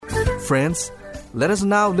Friends, let us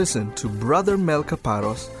now listen to Brother Mel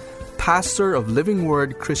Caparos, pastor of Living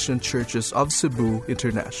Word Christian Churches of Cebu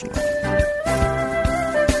International.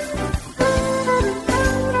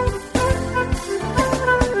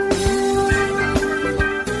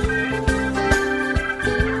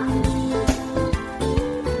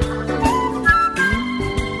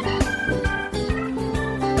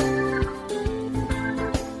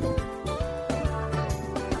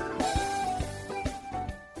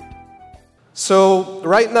 So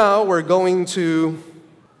right now we're going to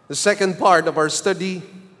the second part of our study,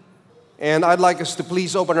 and I'd like us to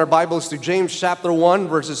please open our Bibles to James chapter 1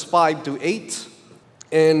 verses 5 to 8,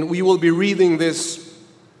 and we will be reading this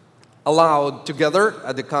aloud together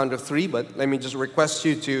at the count of 3, but let me just request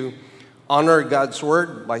you to honor God's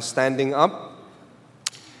word by standing up,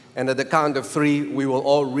 and at the count of 3 we will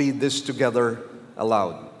all read this together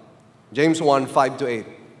aloud. James 1, 5 to 8.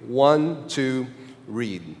 1, 2,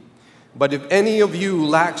 read. But if any of you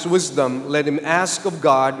lacks wisdom, let him ask of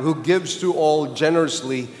God, who gives to all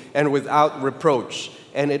generously and without reproach,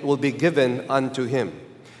 and it will be given unto him.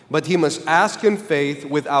 But he must ask in faith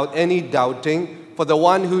without any doubting, for the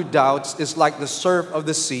one who doubts is like the surf of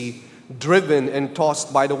the sea, driven and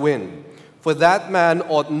tossed by the wind. For that man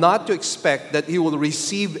ought not to expect that he will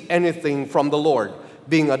receive anything from the Lord,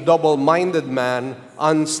 being a double-minded man,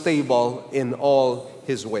 unstable in all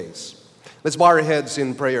his ways. Let's bow our heads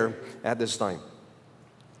in prayer at this time.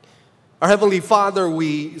 Our Heavenly Father,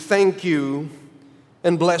 we thank you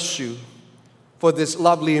and bless you for this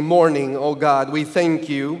lovely morning, oh God. We thank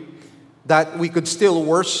you that we could still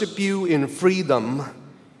worship you in freedom,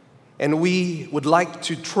 and we would like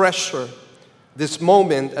to treasure this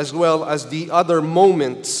moment as well as the other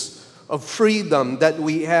moments of freedom that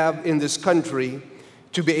we have in this country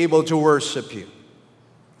to be able to worship you.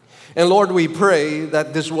 And Lord, we pray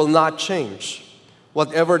that this will not change.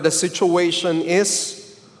 Whatever the situation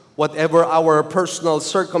is, whatever our personal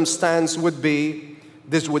circumstance would be,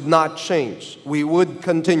 this would not change. We would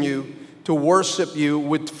continue to worship you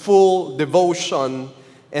with full devotion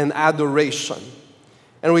and adoration.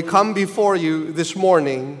 And we come before you this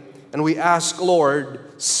morning and we ask, Lord,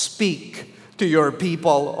 speak to your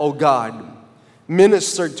people, O God.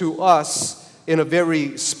 Minister to us in a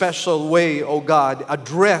very special way, O God.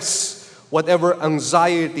 Address whatever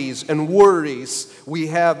anxieties and worries we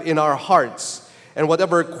have in our hearts, and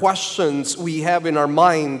whatever questions we have in our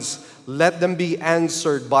minds, let them be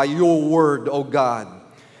answered by your word, O God.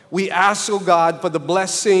 We ask, O God, for the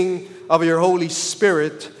blessing of your Holy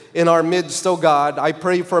Spirit in our midst, O God. I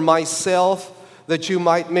pray for myself that you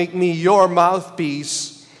might make me your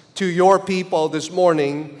mouthpiece to your people this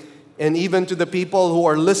morning, and even to the people who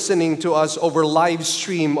are listening to us over live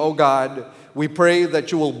stream, O God. We pray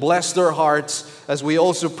that you will bless their hearts, as we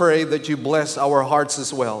also pray that you bless our hearts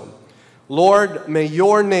as well. Lord, may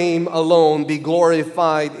your name alone be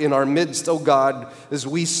glorified in our midst, O God, as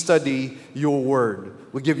we study your word.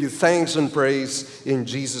 We give you thanks and praise. In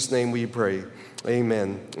Jesus' name we pray.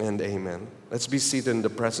 Amen and amen. Let's be seated in the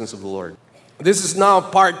presence of the Lord. This is now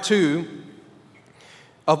part 2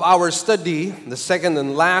 of our study, the second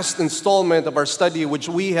and last installment of our study, which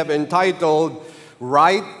we have entitled,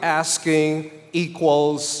 Right Asking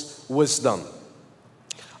Equals Wisdom.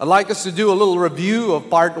 I'd like us to do a little review of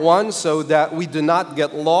part 1 so that we do not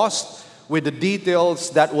get lost with the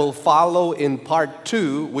details that will follow in part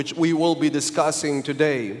 2, which we will be discussing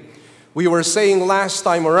today. We were saying last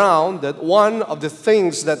time around that one of the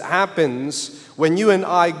things that happens when you and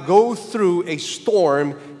I go through a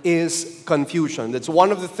storm is confusion. That's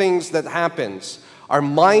one of the things that happens. Our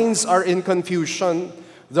minds are in confusion.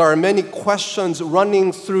 There are many questions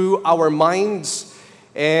running through our minds,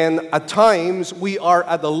 and at times we are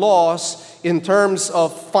at a loss in terms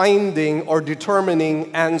of finding or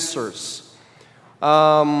determining answers.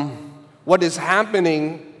 What is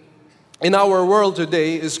happening in our world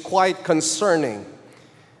today is quite concerning.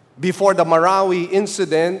 Before the Marawi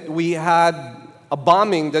incident, we had a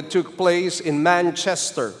bombing that took place in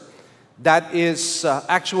Manchester that is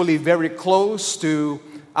actually very close to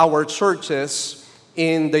our churches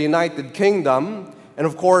in the United Kingdom, and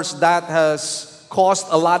of course that has caused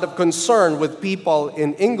a lot of concern with people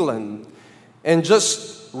in England. And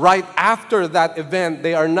just right after that event,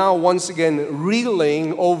 they are now once again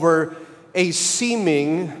reeling over a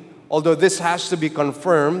seeming, although this has to be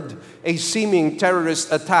confirmed, a seeming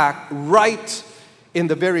terrorist attack right in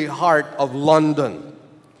the very heart of London.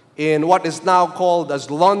 In what is now called as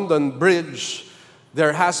London Bridge,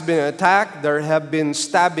 there has been an attack, there have been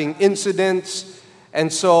stabbing incidents,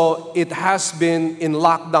 and so it has been in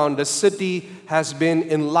lockdown. The city has been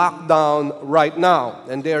in lockdown right now,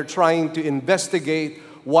 and they are trying to investigate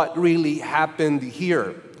what really happened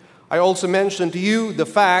here. I also mentioned to you the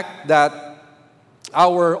fact that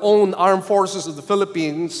our own armed forces of the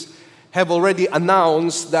Philippines have already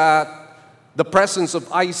announced that the presence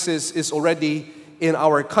of ISIS is already in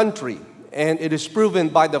our country. And it is proven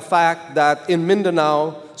by the fact that in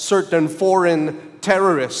Mindanao, certain foreign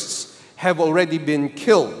terrorists have already been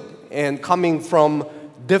killed, and coming from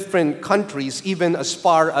different countries, even as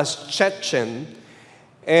far as Chechen.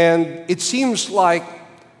 And it seems like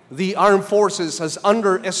the armed forces has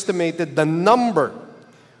underestimated the number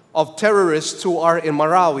of terrorists who are in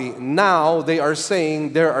Marawi. Now they are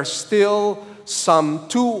saying there are still some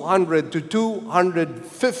 200 to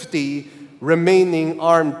 250 remaining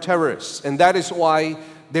armed terrorists. And that is why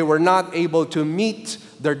they were not able to meet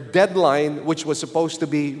their deadline, which was supposed to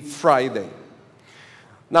be Friday.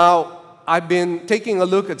 Now, I've been taking a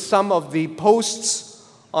look at some of the posts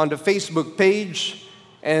on the Facebook page,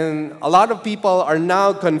 and a lot of people are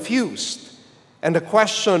now confused. And the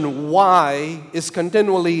question why is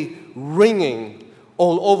continually ringing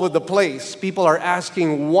all over the place. People are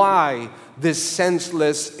asking why these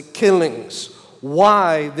senseless killings,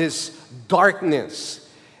 why this darkness.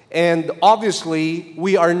 And obviously,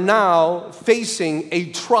 we are now facing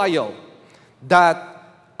a trial that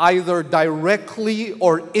either directly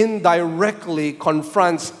or indirectly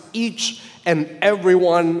confronts each and every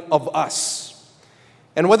one of us.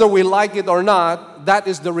 And whether we like it or not, that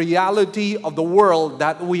is the reality of the world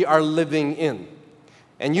that we are living in.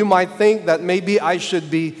 And you might think that maybe I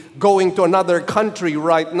should be going to another country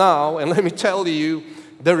right now, and let me tell you,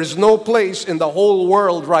 there is no place in the whole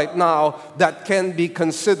world right now that can be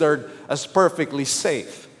considered as perfectly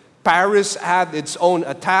safe. Paris had its own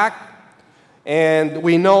attack, and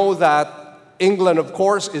we know that England, of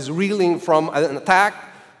course, is reeling from an attack.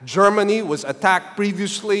 Germany was attacked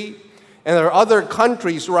previously, and there are other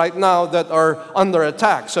countries right now that are under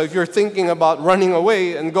attack. So if you're thinking about running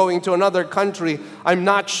away and going to another country, I'm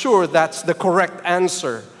not sure that's the correct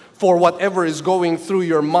answer for whatever is going through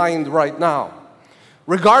your mind right now.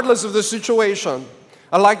 Regardless of the situation,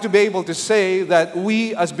 I'd like to be able to say that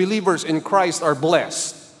we as believers in Christ are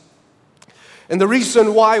blessed. And the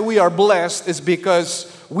reason why we are blessed is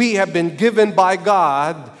because we have been given by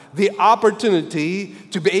God the opportunity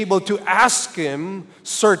to be able to ask Him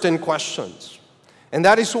certain questions. And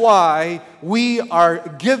that is why we are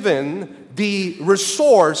given the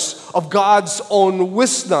resource of God's own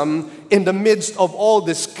wisdom in the midst of all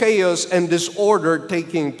this chaos and disorder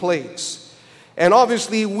taking place. And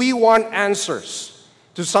obviously, we want answers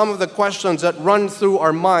to some of the questions that run through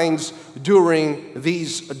our minds during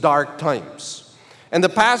these dark times. And the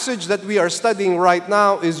passage that we are studying right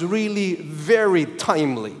now is really very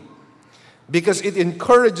timely because it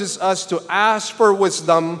encourages us to ask for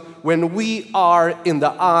wisdom when we are in the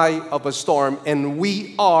eye of a storm, and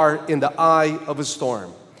we are in the eye of a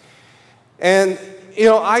storm. And,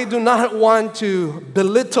 I do not want to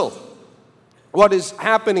belittle what is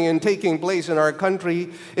happening and taking place in our country.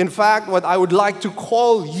 In fact, what I would like to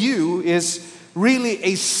call you is really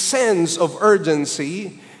a sense of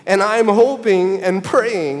urgency. And I'm hoping and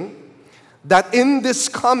praying that in this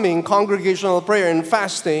coming congregational prayer and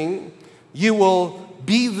fasting, you will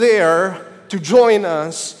be there to join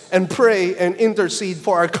us and pray and intercede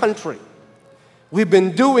for our country. We've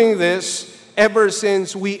been doing this ever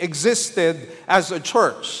since we existed as a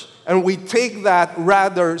church, and we take that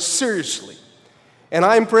rather seriously. And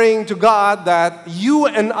I'm praying to God that you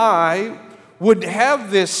and I would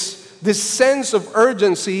have this sense of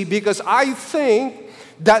urgency, because I think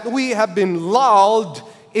that we have been lulled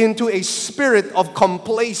into a spirit of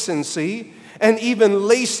complacency and even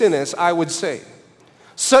laziness, I would say,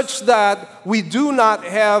 such that we do not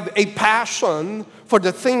have a passion for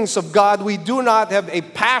the things of God. We do not have a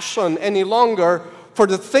passion any longer for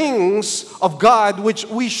the things of God which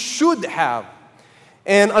we should have.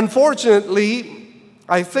 And unfortunately,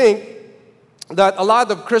 I think that a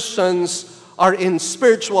lot of Christians are in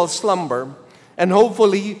spiritual slumber. And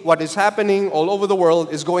hopefully, what is happening all over the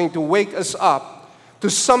world is going to wake us up to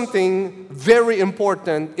something very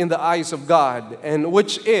important in the eyes of God, and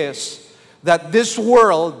which is that this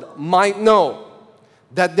world might know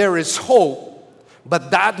that there is hope, but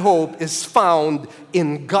that hope is found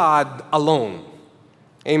in God alone.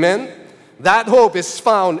 Amen? That hope is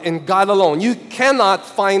found in God alone. You cannot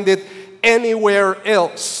find it anywhere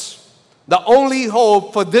else. The only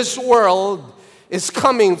hope for this world is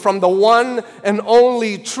coming from the one and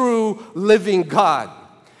only true living God.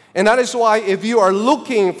 And that is why if you are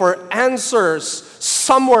looking for answers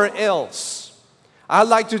somewhere else, I'd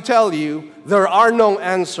like to tell you there are no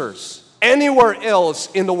answers anywhere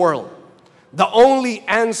else in the world. The only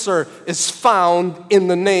answer is found in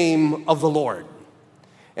the name of the Lord.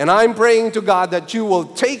 And I'm praying to God that you will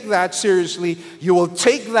take that seriously. You will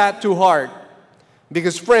take that to heart.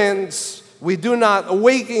 Because friends, we do not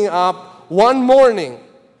waking up one morning,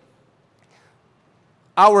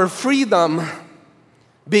 our freedom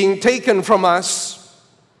being taken from us,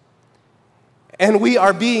 and we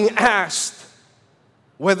are being asked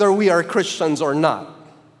whether we are Christians or not.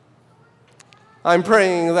 I'm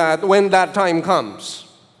praying that when that time comes,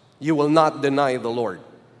 you will not deny the Lord.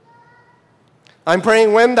 I'm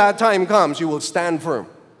praying when that time comes, you will stand firm.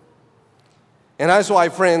 And that's why,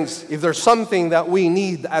 friends, if there's something that we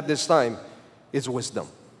need at this time, it's wisdom.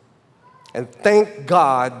 And thank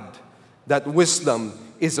God that wisdom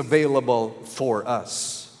is available for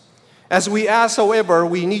us. As we ask, however,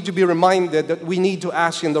 we need to be reminded that we need to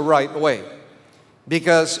ask in the right way,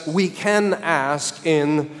 because we can ask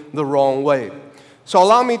in the wrong way. So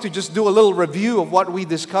allow me to just do a little review of what we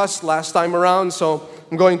discussed last time around. So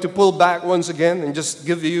I'm going to pull back once again and just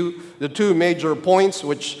give you the two major points,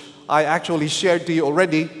 which I actually shared to you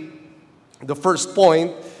already. The first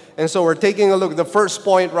point. And so we're taking a look at the first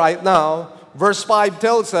point right now. Verse 5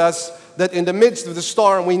 tells us that in the midst of the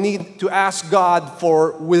storm, we need to ask God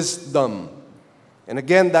for wisdom. And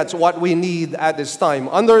again, that's what we need at this time.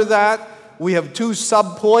 Under that, we have two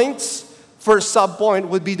subpoints. First subpoint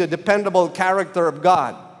would be the dependable character of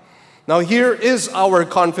God. Now here is our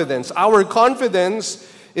confidence. Our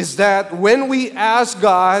confidence is that when we ask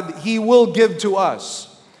God, He will give to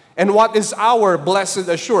us. And what is our blessed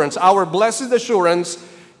assurance? Our blessed assurance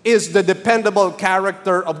is the dependable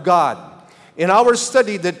character of God. In our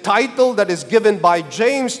study, the title that is given by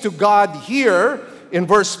James to God here in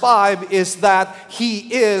verse 5 is that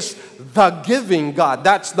He is the giving God.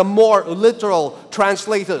 That's the more literal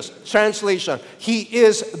translation. He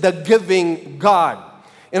is the giving God.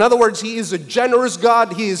 In other words, He is a generous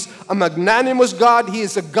God. He is a magnanimous God. He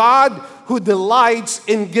is a God who delights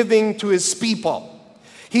in giving to His people.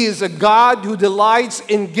 He is a God who delights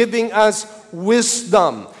in giving us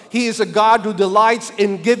wisdom. He is a God who delights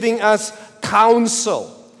in giving us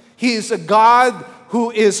counsel. He is a God who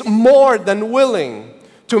is more than willing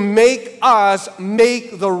to make us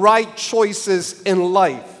make the right choices in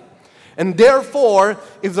life. And therefore,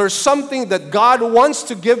 if there's something that God wants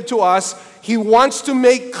to give to us, He wants to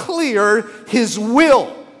make clear His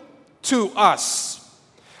will to us.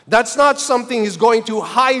 That's not something He's going to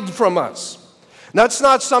hide from us. That's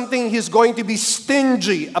not something He's going to be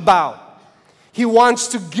stingy about. He wants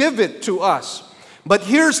to give it to us. But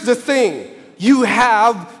here's the thing. You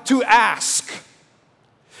have to ask.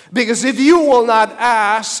 Because if you will not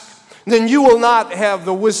ask, then you will not have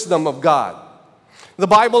the wisdom of God. The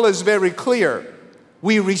Bible is very clear.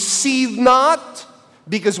 We receive not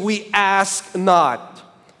because we ask not.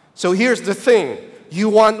 So here's the thing. You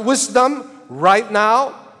want wisdom right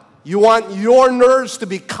now. You want your nerves to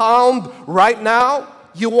be calmed right now.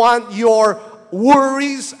 You want your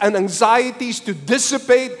worries and anxieties to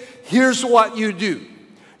dissipate. Here's what you do.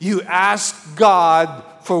 You ask God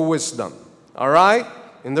for wisdom. All right?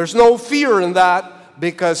 And there's no fear in that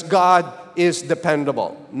because God is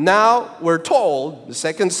dependable. Now we're told, the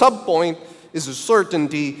second subpoint is the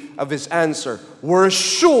certainty of His answer. We're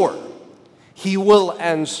sure He will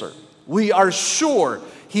answer. We are sure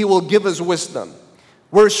He will give us wisdom.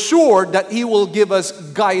 We're sure that He will give us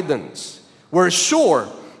guidance. We're sure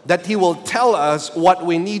that He will tell us what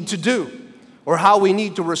we need to do or how we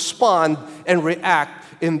need to respond and react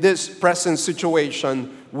in this present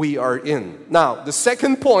situation we are in. Now, the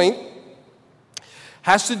second point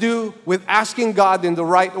has to do with asking God in the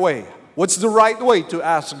right way. What's the right way to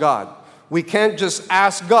ask God? We can't just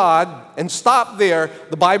ask God and stop there.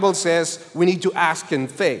 The Bible says we need to ask in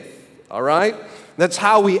faith. All right? That's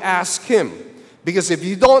how we ask Him. Because if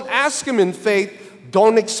you don't ask Him in faith,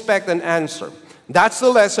 don't expect an answer. That's the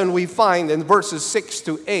lesson we find in verses 6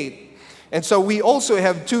 to 8. And so we also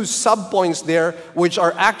have two subpoints there, which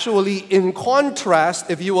are actually in contrast.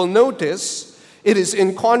 If you will notice, it is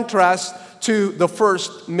in contrast to the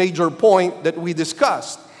first major point that we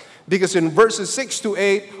discussed. Because in verses 6 to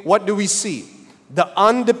 8, what do we see? The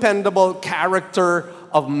undependable character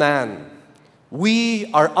of man.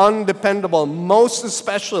 We are undependable, most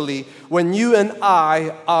especially when you and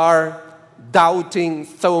I are doubting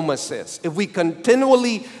Thomases. If we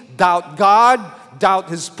continually doubt God, doubt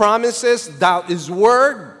His promises, doubt His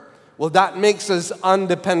word, well, that makes us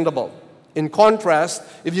undependable. In contrast,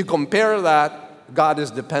 if you compare that, God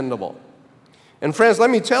is dependable. And friends, let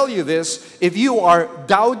me tell you this. If you are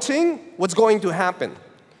doubting, what's going to happen?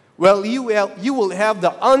 Well, you will have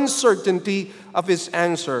the uncertainty of His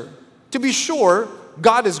answer. To be sure,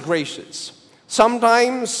 God is gracious.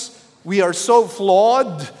 Sometimes we are so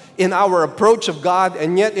flawed in our approach of God,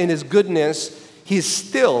 and yet in His goodness, He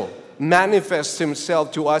still manifests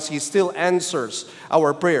Himself to us. He still answers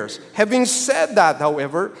our prayers. Having said that,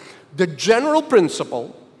 however, the general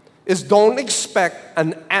principle is don't expect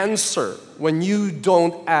an answer when you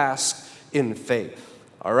don't ask in faith.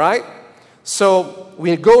 All right? So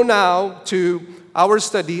we go now to our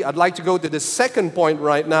study. I'd like to go to the second point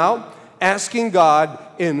right now, asking God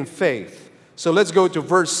in faith. So let's go to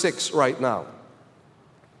verse 6 right now.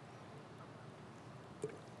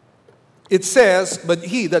 It says, but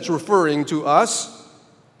he, that's referring to us,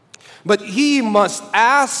 but he must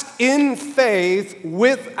ask in faith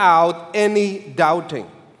without any doubting.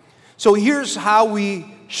 So here's how we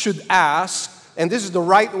should ask, and this is the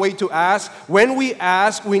right way to ask. When we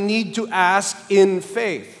ask, we need to ask in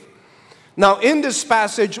faith. Now, in this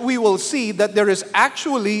passage, we will see that there is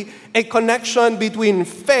actually a connection between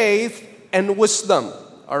faith and wisdom.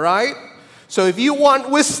 All right? So if you want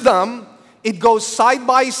wisdom, it goes side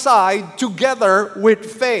by side together with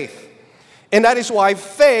faith. And that is why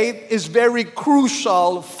faith is very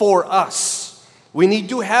crucial for us. We need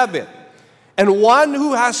to have it. And one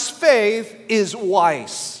who has faith is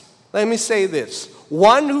wise. Let me say this.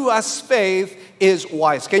 One who has faith is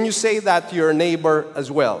wise. Can you say that to your neighbor as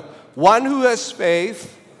well? One who has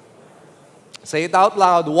faith, say it out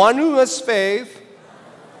loud. One who has faith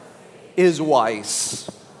is wise.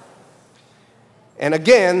 And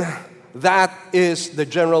again, that is the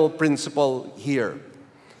general principle here.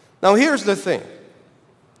 Now, here's the thing.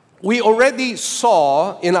 We already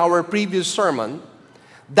saw in our previous sermon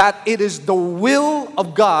that it is the will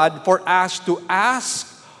of God for us to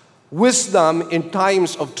ask wisdom in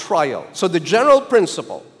times of trial. So the general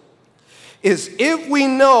principle is if we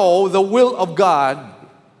know the will of God,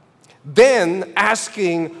 then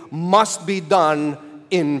asking must be done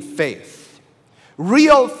in faith.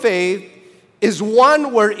 Real faith is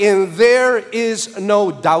one wherein there is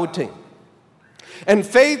no doubting. And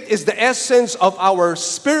faith is the essence of our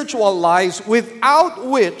spiritual lives, without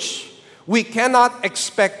which we cannot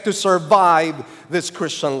expect to survive this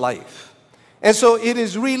Christian life. And so it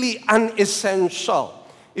is really an essential.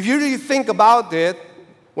 If you really think about it,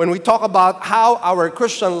 when we talk about how our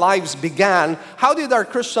Christian lives began, how did our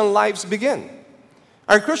Christian lives begin?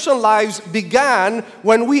 Our Christian lives began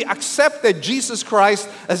when we accepted Jesus Christ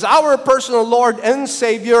as our personal Lord and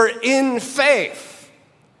Savior in faith.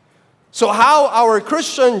 So how our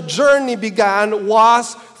Christian journey began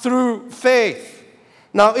was through faith.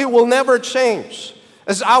 Now, it will never change.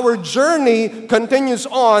 As our journey continues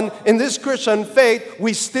on in this Christian faith,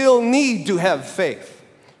 we still need to have faith.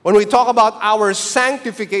 When we talk about our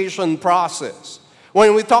sanctification process,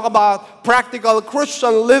 when we talk about practical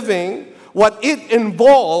Christian living, what it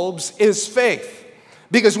involves is faith.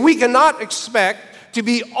 Because we cannot expect to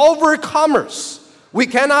be overcomers. We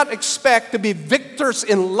cannot expect to be victors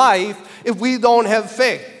in life if we don't have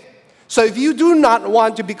faith. So if you do not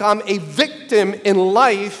want to become a victim in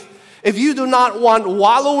life, if you do not want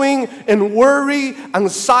wallowing in worry,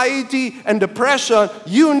 anxiety, and depression,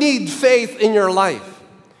 you need faith in your life.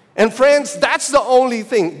 And friends, that's the only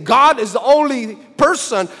thing. God is the only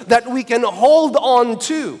person that we can hold on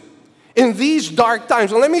to in these dark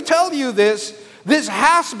times. And let me tell you this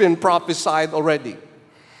has been prophesied already.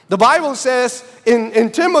 The Bible says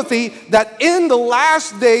in Timothy that in the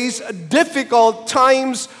last days, difficult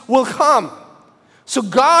times will come. So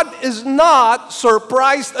God is not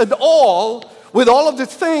surprised at all with all of the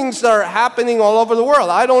things that are happening all over the world.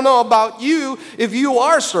 I don't know about you if you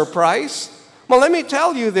are surprised. Well, let me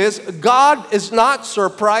tell you this. God is not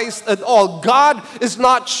surprised at all. God is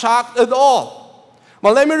not shocked at all.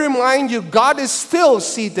 Well, let me remind you, God is still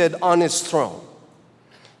seated on His throne.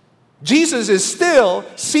 Jesus is still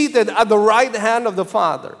seated at the right hand of the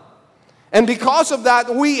Father. And because of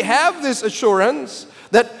that, we have this assurance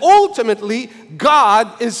that ultimately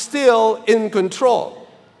God is still in control.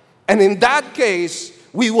 And in that case,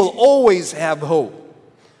 we will always have hope.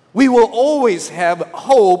 We will always have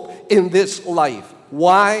hope in this life.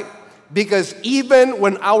 Why? Because even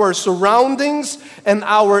when our surroundings and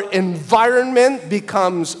our environment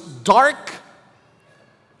becomes dark,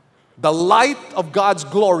 the light of God's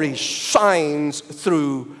glory shines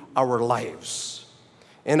through our lives.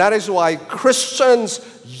 And that is why, Christians,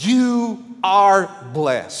 you are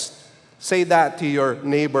blessed. Say that to your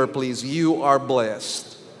neighbor, please. You are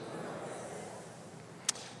blessed.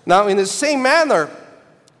 Now, in the same manner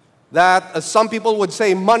that, as some people would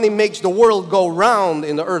say, money makes the world go round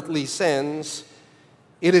in the earthly sense,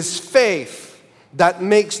 it is faith that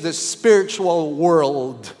makes the spiritual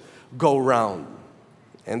world go round.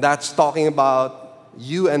 And that's talking about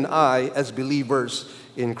you and I as believers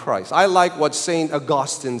in Christ. I like what St.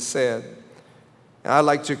 Augustine said. And I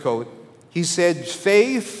like to quote. He said,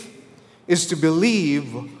 faith is to believe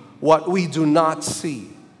what we do not see.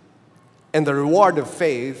 And the reward of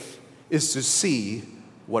faith is to see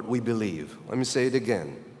what we believe. Let me say it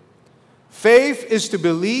again. Faith is to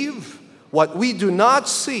believe what we do not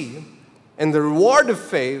see. And the reward of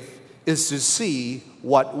faith is to see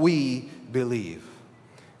what we believe.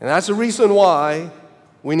 And that's the reason why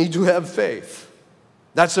we need to have faith.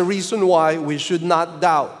 That's the reason why we should not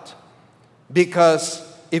doubt. Because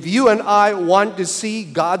if you and I want to see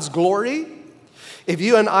God's glory, if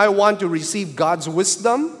you and I want to receive God's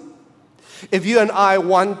wisdom, if you and I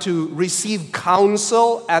want to receive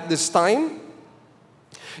counsel at this time,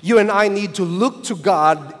 you and I need to look to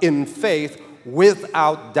God in faith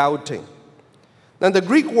without doubting. Now, the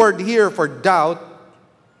Greek word here for doubt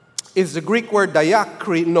is the Greek word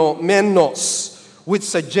diakrinomenos, which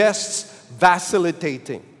suggests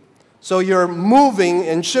vacillating. So you're moving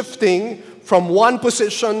and shifting from one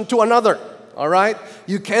position to another, all right?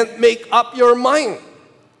 You can't make up your mind.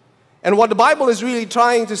 And what the Bible is really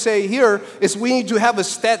trying to say here is we need to have a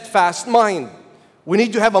steadfast mind. We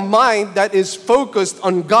need to have a mind that is focused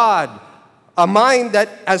on God, a mind that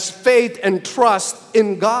has faith and trust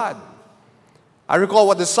in God. I recall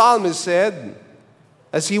what the psalmist said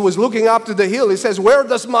as he was looking up to the hill. He says, where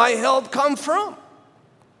does my help come from?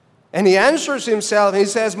 And he answers himself and he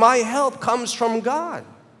says, my help comes from God.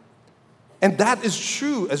 And that is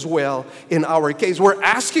true as well in our case. We're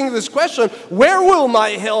asking this question, where will my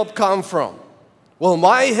help come from? Well,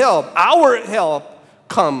 my help, our help,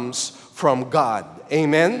 comes from God.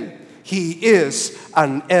 Amen? He is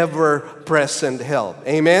an ever-present help.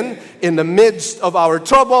 Amen? In the midst of our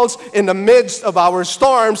troubles, in the midst of our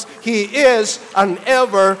storms, He is an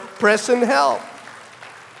ever-present help.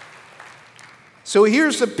 So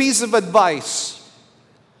here's a piece of advice.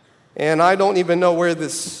 And I don't even know where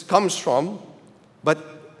this comes from, but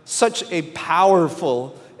such a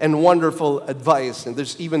powerful and wonderful advice. And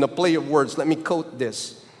there's even a play of words. Let me quote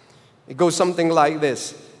this. It goes something like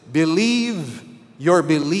this. Believe your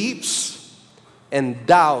beliefs and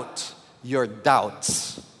doubt your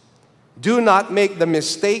doubts. Do not make the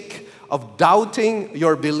mistake of doubting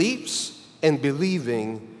your beliefs and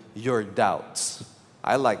believing your doubts.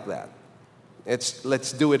 I like that.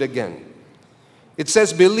 Let's do it again. It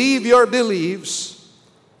says, believe your beliefs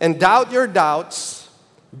and doubt your doubts.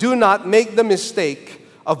 Do not make the mistake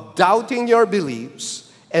of doubting your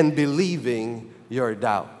beliefs and believing your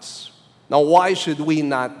doubts. Now, why should we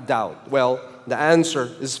not doubt? Well, the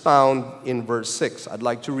answer is found in verse 6. I'd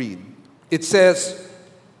like to read. It says,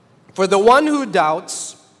 for the one who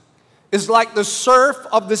doubts is like the surf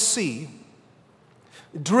of the sea,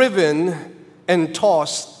 driven and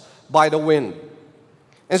tossed by the wind.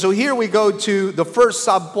 And so here we go to the first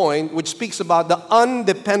subpoint, which speaks about the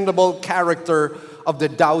undependable character of the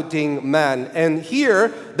doubting man. And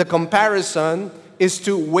here, the comparison is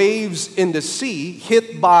to waves in the sea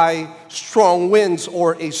hit by strong winds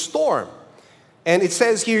or a storm. And it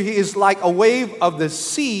says here, he is like a wave of the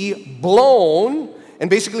sea blown. And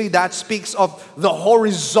basically that speaks of the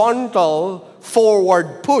horizontal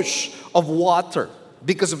forward push of water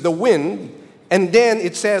because of the wind. And then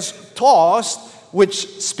it says tossed,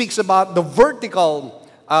 which speaks about the vertical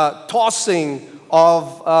tossing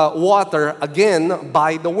of water, again,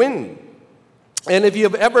 by the wind. And if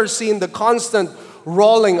you've ever seen the constant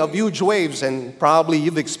rolling of huge waves, and probably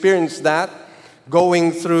you've experienced that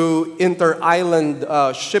going through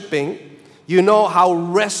inter-island shipping, you know how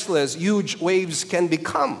restless huge waves can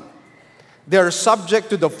become. They're subject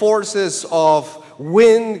to the forces of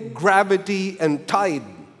wind, gravity, and tide.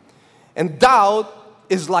 And doubt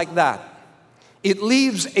is like that. It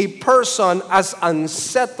leaves a person as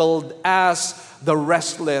unsettled as the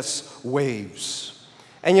restless waves.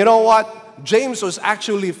 And you know what? James was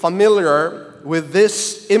actually familiar with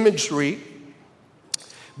this imagery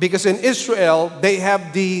because in Israel, they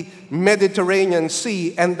have the Mediterranean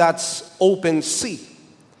Sea, and that's open sea.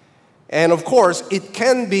 And of course, it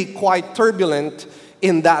can be quite turbulent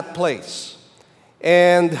in that place.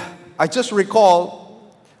 And I just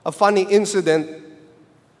recall a funny incident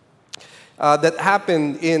that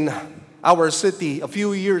happened in our city a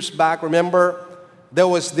few years back. Remember, there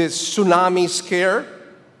was this tsunami scare.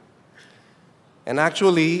 And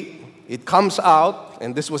actually, it comes out,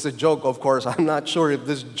 and this was a joke, of course. I'm not sure if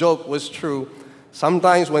this joke was true.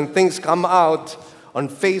 Sometimes when things come out on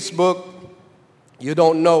Facebook, you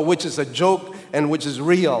don't know which is a joke and which is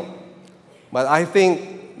real. But I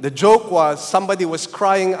think the joke was somebody was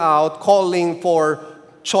crying out, calling for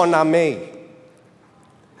Choname.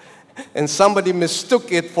 and somebody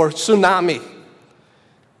mistook it for tsunami.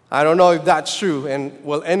 I don't know if that's true. And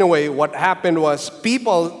well, anyway, what happened was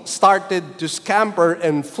people started to scamper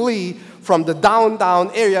and flee from the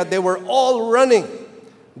downtown area. They were all running.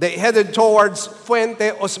 They headed towards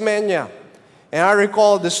Fuente Osmeña. And I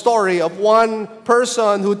recall the story of one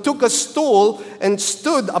person who took a stool and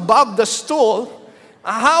stood above the stool.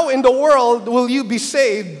 How in the world will you be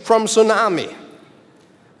saved from tsunami?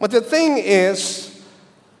 But the thing is,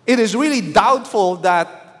 it is really doubtful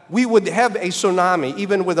that we would have a tsunami.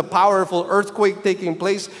 Even with a powerful earthquake taking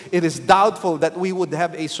place, it is doubtful that we would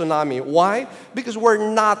have a tsunami. Why? Because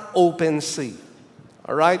we're not open sea.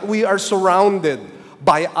 All right? We are surrounded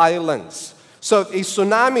by islands. So if a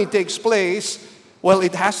tsunami takes place, well,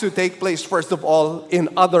 it has to take place, first of all, in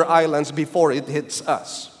other islands before it hits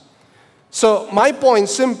us. So my point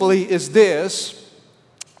simply is this,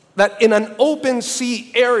 that in an open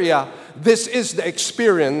sea area, this is the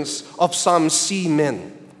experience of some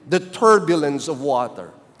seamen. The turbulence of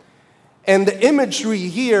water. And the imagery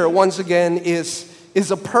here, once again,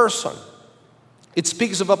 is a person. It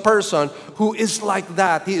speaks of a person who is like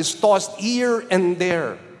that. He is tossed here and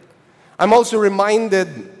there. I'm also reminded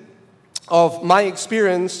of my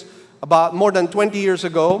experience about more than 20 years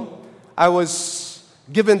ago. I was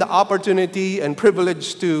given the opportunity and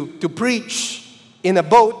privilege to preach in a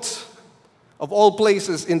boat, of all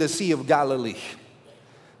places, in the Sea of Galilee.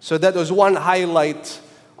 So that was one highlight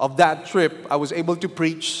of that trip. I was able to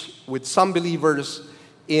preach with some believers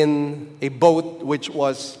in a boat which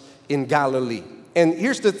was in Galilee. And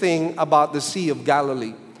here's the thing about the Sea of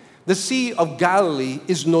Galilee. The Sea of Galilee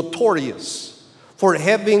is notorious for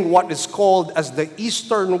having what is called as the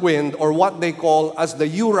eastern wind, or what they call as the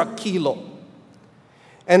Eurakilo.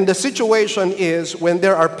 And the situation is, when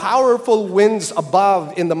there are powerful winds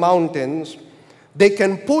above in the mountains, they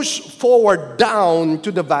can push forward down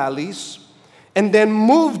to the valleys, and then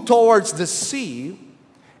move towards the sea.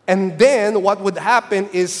 And then what would happen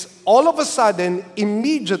is, all of a sudden,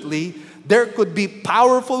 immediately, there could be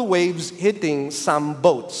powerful waves hitting some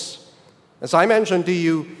boats. As I mentioned to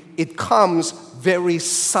you, it comes very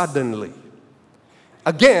suddenly.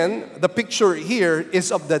 Again, the picture here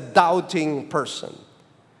is of the doubting person.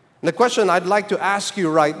 And the question I'd like to ask you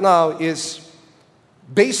right now is,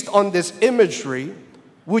 based on this imagery,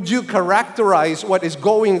 would you characterize what is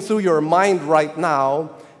going through your mind right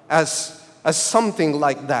now as something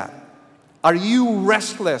like that? Are you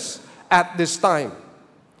restless at this time?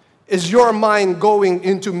 Is your mind going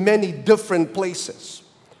into many different places?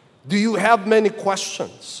 Do you have many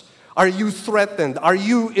questions? Are you threatened? Are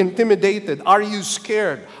you intimidated? Are you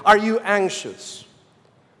scared? Are you anxious?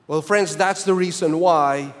 Well, friends, that's the reason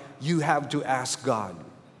why you have to ask God.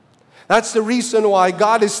 That's the reason why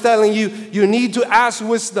God is telling you, you need to ask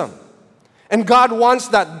wisdom. And God wants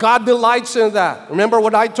that. God delights in that. Remember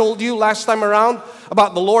what I told you last time around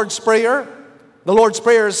about the Lord's Prayer? The Lord's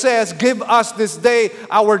Prayer says, give us this day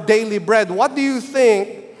our daily bread. What do you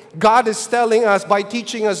think God is telling us by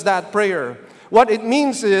teaching us that prayer? What it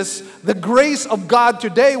means is, the grace of God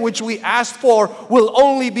today, which we asked for, will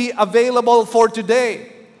only be available for today.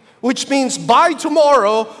 Which means by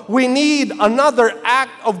tomorrow, we need another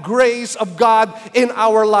act of grace of God in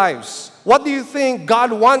our lives. What do you think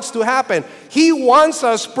God wants to happen? He wants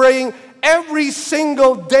us praying every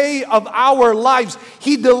single day of our lives.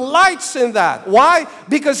 He delights in that. Why?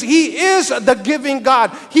 Because He is the giving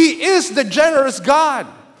God. He is the generous God.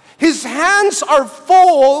 His hands are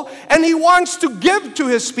full, and He wants to give to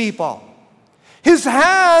His people. His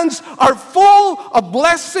hands are full of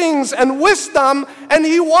blessings and wisdom, and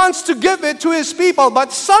He wants to give it to His people.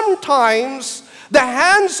 But sometimes the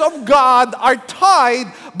hands of God are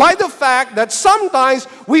tied by the fact that sometimes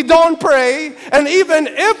we don't pray, and even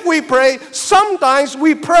if we pray, sometimes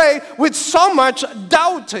we pray with so much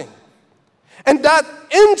doubting. And that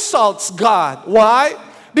insults God. Why?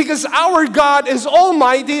 Because our God is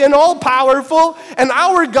almighty and all-powerful, and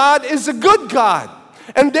our God is a good God.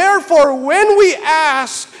 And therefore, when we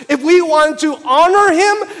ask if we want to honor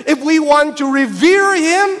Him, if we want to revere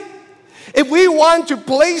Him, if we want to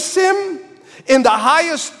place Him in the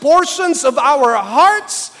highest portions of our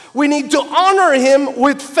hearts, we need to honor Him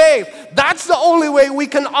with faith. That's the only way we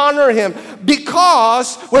can honor Him.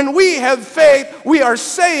 Because when we have faith, we are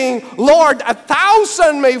saying, Lord,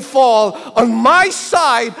 1,000 may fall on my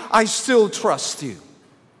side, I still trust You.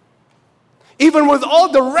 Even with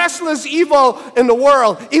all the restless evil in the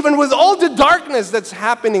world, even with all the darkness that's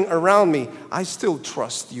happening around me, I still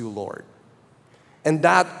trust You, Lord. And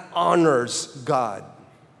that honors God.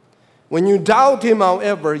 When you doubt Him,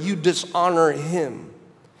 however, you dishonor Him.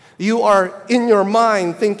 You are in your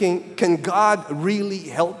mind thinking, can God really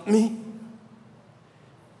help me?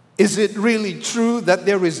 Is it really true that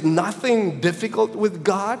there is nothing difficult with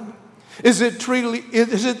God? Is it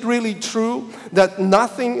really true that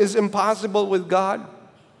nothing is impossible with God?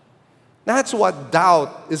 That's what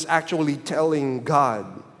doubt is actually telling God.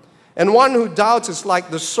 And one who doubts is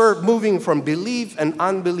like the surf moving from belief and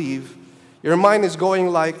unbelief. Your mind is going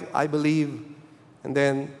like, I believe, and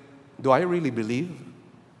then, do I really believe?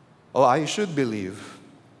 Oh, I should believe.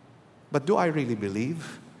 But do I really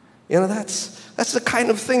believe? That's the kind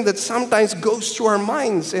of thing that sometimes goes through our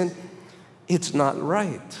minds, and it's not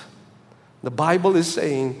right. The Bible is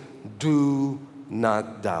saying, do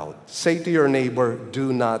not doubt. Say to your neighbor,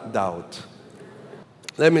 do not doubt.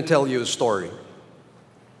 Let me tell you a story.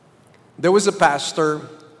 There was a pastor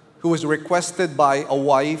who was requested by a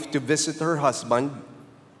wife to visit her husband.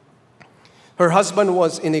 Her husband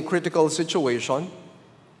was in a critical situation.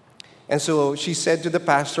 And so she said to the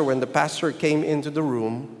pastor, when the pastor came into the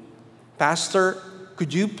room, Pastor,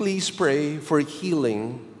 could you please pray for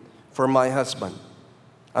healing for my husband?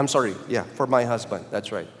 For my husband,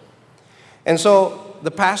 that's right. And so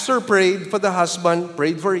the pastor prayed for the husband,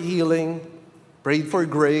 prayed for healing, prayed for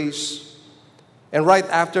grace. And right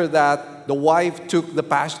after that, the wife took the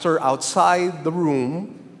pastor outside the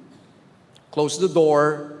room, closed the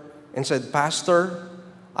door, and said, Pastor,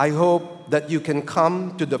 I hope that you can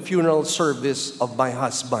come to the funeral service of my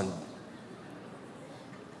husband.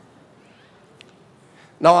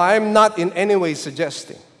 Now, I'm not in any way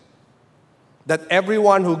suggesting that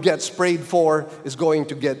everyone who gets prayed for is going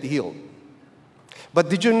to get healed. But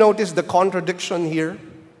did you notice the contradiction here?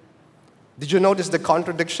 Did you notice the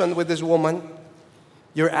contradiction with this woman?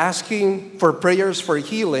 You're asking for prayers for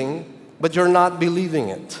healing, but you're not believing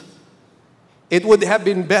it. It would have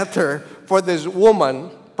been better for this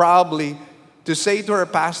woman probably to say to her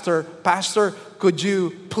pastor, Pastor, could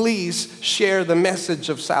you please share the message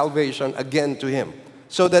of salvation again to him?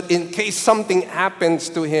 So that in case something happens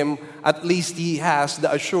to him, at least he has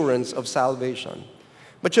the assurance of salvation.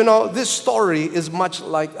 But this story is much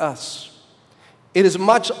like us. It is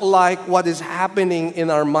much like what is happening in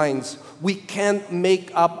our minds. We can't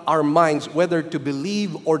make up our minds whether to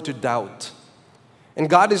believe or to doubt. And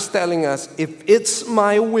God is telling us, if it's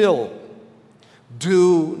my will,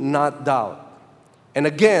 do not doubt. And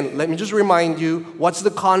again, let me just remind you, what's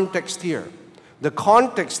the context here? The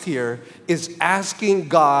context here is asking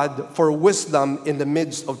God for wisdom in the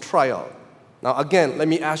midst of trial. Now again, let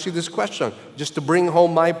me ask you this question, just to bring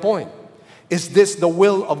home my point. Is this the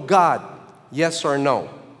will of God? Yes or no?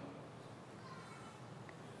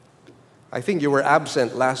 I think you were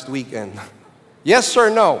absent last weekend. Yes or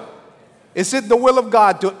no? Is it the will of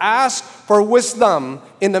God to ask for wisdom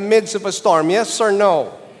in the midst of a storm? Yes or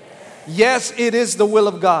no? Yes, it is the will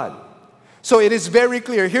of God. So it is very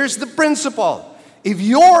clear. Here's the principle. If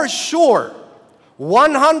you're sure,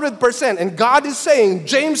 100%, and God is saying,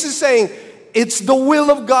 James is saying, it's the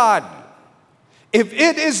will of God. If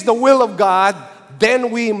it is the will of God,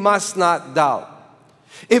 then we must not doubt.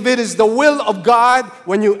 If it is the will of God,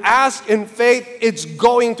 when you ask in faith, it's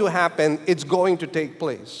going to happen. It's going to take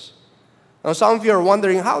place. Now, some of you are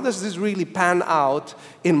wondering, how does this really pan out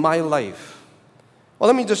in my life? Well,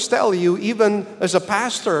 let me just tell you, even as a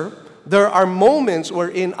pastor, there are moments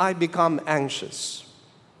wherein I become anxious.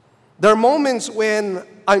 There are moments when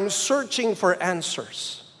I'm searching for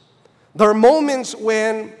answers. There are moments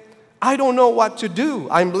when I don't know what to do.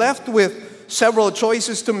 I'm left with several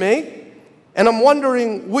choices to make, and I'm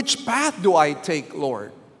wondering, which path do I take,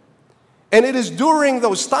 Lord? And it is during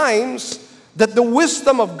those times that the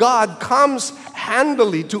wisdom of God comes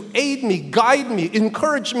handily to aid me, guide me,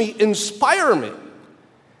 encourage me, inspire me.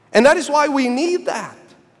 And that is why we need that.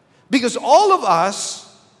 Because all of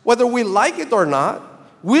us, whether we like it or not,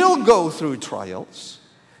 will go through trials.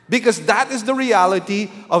 Because that is the reality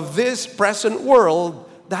of this present world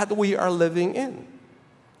that we are living in.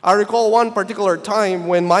 I recall one particular time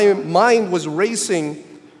when my mind was racing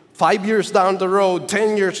 5 years down the road,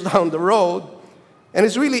 10 years down the road. And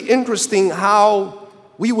it's really interesting how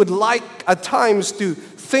we would like at times to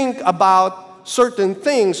think about certain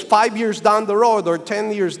things 5 years down the road or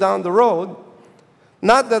 10 years down the road.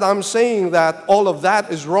 Not that I'm saying that all of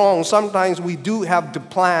that is wrong. Sometimes we do have to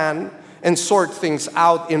plan and sort things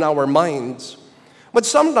out in our minds. But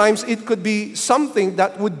sometimes it could be something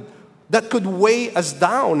that could weigh us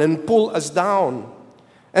down and pull us down.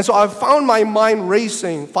 And so I found my mind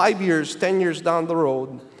racing 5 years, 10 years down the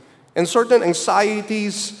road. And certain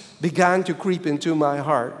anxieties began to creep into my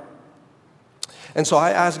heart. And so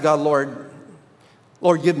I asked God,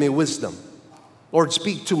 Lord, give me wisdom. Lord,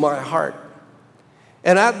 speak to my heart.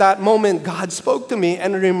 And at that moment, God spoke to me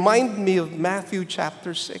and reminded me of Matthew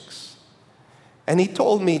chapter 6. And He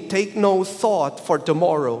told me, take no thought for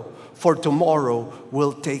tomorrow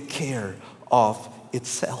will take care of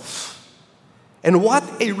itself. And what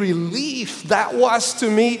a relief that was to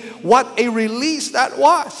me. What a release that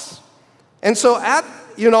was. And so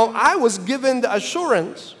I was given the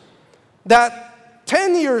assurance that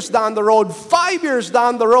 10 years down the road, 5 years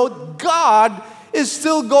down the road, God is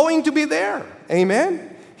still going to be there.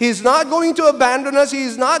 Amen? He's not going to abandon us.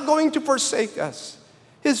 He's not going to forsake us.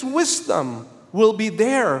 His wisdom will be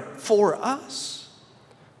there for us.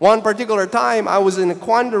 One particular time, I was in a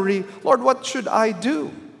quandary. Lord, what should I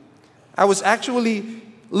do? I was actually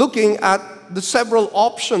looking at the several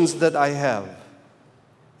options that I have.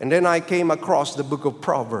 And then I came across the book of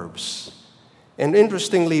Proverbs. And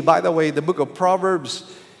interestingly, by the way, the book of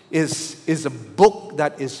Proverbs is a book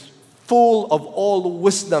that is full of all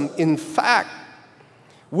wisdom. In fact,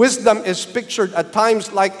 wisdom is pictured at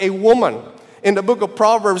times like a woman in the book of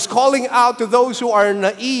Proverbs, calling out to those who are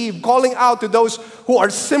naive, calling out to those who are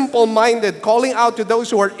simple-minded, calling out to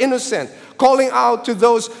those who are innocent, calling out to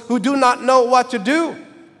those who do not know what to do.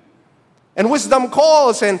 And wisdom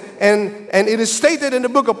calls, and it is stated in the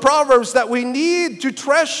book of Proverbs that we need to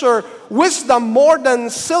treasure wisdom more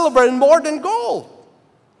than silver and more than gold.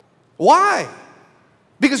 Why?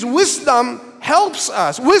 Because wisdom helps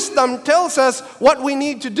us. Wisdom tells us what we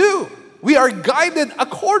need to do. We are guided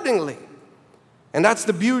accordingly. And that's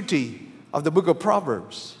the beauty of the book of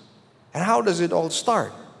Proverbs. And how does it all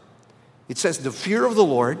start? It says the fear of the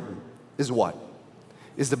Lord is what?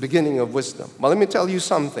 Is the beginning of wisdom. Well, let me tell you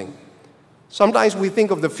something. Sometimes we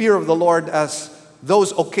think of the fear of the Lord as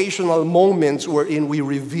those occasional moments wherein we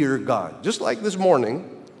revere God. Just like this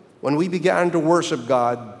morning, when we began to worship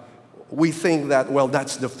God, we think that, well,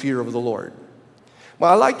 that's the fear of the Lord.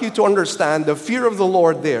 Well, I'd like you to understand the fear of the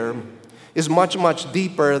Lord there is much, much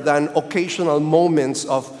deeper than occasional moments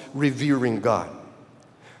of revering God.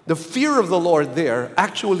 The fear of the Lord there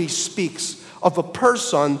actually speaks of a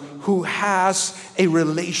person who has a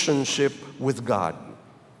relationship with God.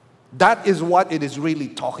 That is what it is really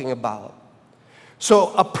talking about.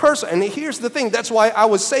 So a person, and here's the thing, that's why I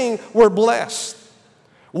was saying we're blessed.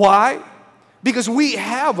 Why? Because we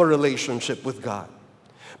have a relationship with God.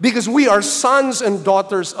 Because we are sons and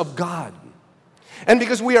daughters of God. And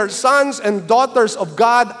because we are sons and daughters of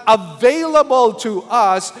God, available to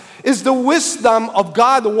us is the wisdom of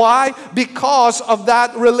God. Why? Because of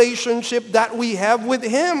that relationship that we have with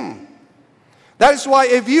Him. That is why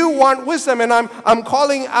if you want wisdom, and I'm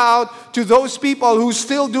calling out to those people who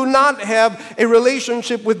still do not have a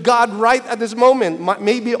relationship with God right at this moment,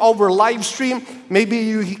 maybe over live stream, maybe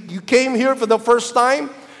you came here for the first time,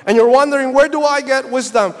 and you're wondering, where do I get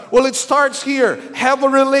wisdom? Well, it starts here. Have a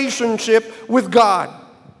relationship with God.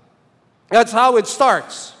 That's how it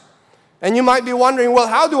starts. And you might be wondering, well,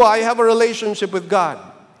 how do I have a relationship with God?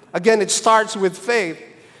 Again, it starts with faith.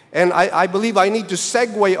 And I believe I need to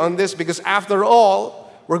segue on this because after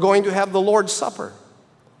all, we're going to have the Lord's Supper.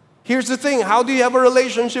 Here's the thing, how do you have a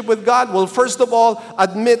relationship with God? Well, first of all,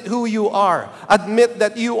 admit who you are. Admit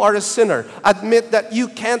that you are a sinner. Admit that you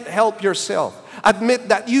can't help yourself. Admit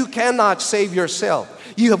that you cannot save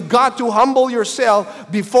yourself. You have got to humble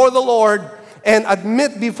yourself before the Lord and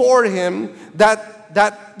admit before Him that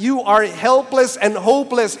you are helpless and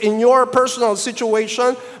hopeless in your personal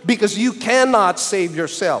situation because you cannot save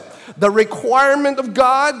yourself. The requirement of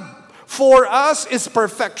God for us is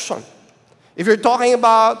perfection. If you're talking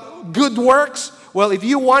about good works, well, if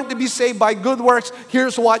you want to be saved by good works,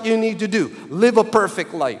 here's what you need to do. Live a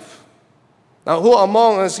perfect life. Now, who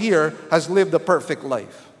among us here has lived a perfect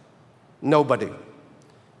life? Nobody.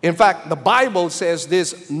 In fact, the Bible says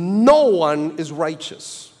this, no one is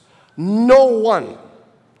righteous. No one.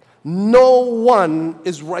 No one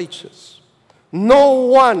is righteous. No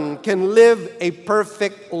one can live a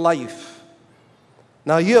perfect life.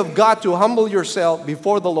 Now you have got to humble yourself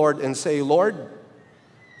before the Lord and say, Lord,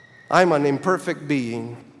 I'm an imperfect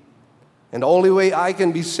being, and the only way I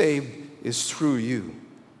can be saved is through you.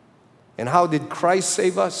 And how did Christ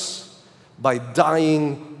save us? By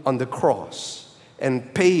dying on the cross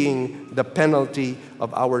and paying the penalty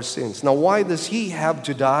of our sins. Now why does He have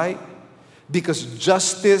to die? Because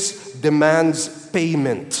justice demands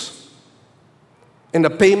payment. And the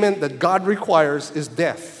payment that God requires is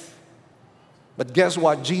death. But guess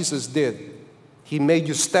what Jesus did? He made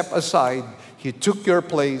you step aside. He took your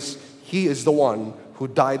place. He is the one who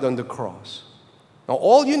died on the cross. Now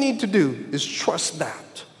all you need to do is trust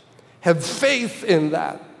that. Have faith in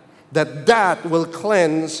that will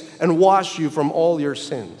cleanse and wash you from all your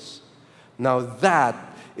sins. Now that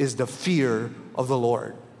is the fear of the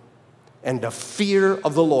Lord. And the fear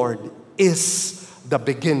of the Lord is the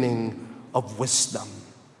beginning of wisdom.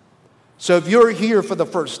 So if you're here for the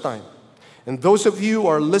first time, and those of you who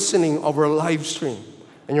are listening over live stream,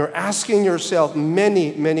 and you're asking yourself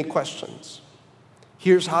many, many questions,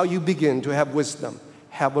 here's how you begin to have wisdom.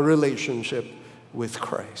 Have a relationship with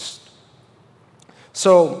Christ.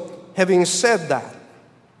 So, having said that,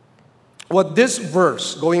 what this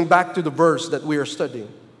verse, going back to the verse that we are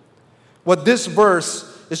studying, what this verse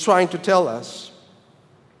is trying to tell us,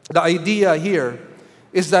 the idea here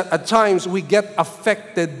is that at times we get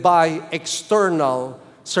affected by external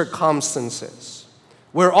circumstances.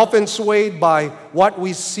 We're often swayed by what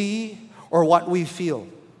we see or what we feel.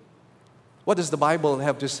 What does the Bible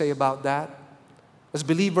have to say about that? As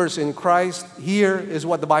believers in Christ, here is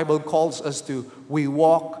what the Bible calls us to. We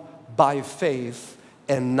walk by faith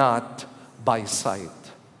and not by sight.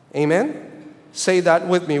 Amen? Say that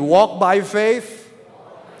with me. Walk by faith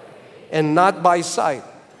and not by sight.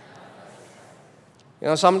 You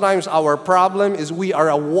know, sometimes our problem is we are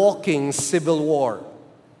a walking civil war.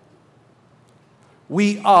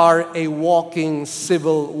 We are a walking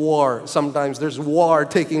civil war. Sometimes there's war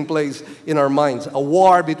taking place in our minds. A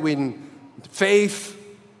war between faith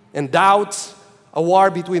and doubts. A war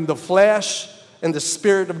between the flesh and the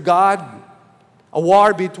Spirit of God. A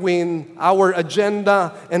war between our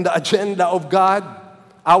agenda and the agenda of God.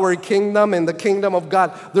 Our kingdom and the kingdom of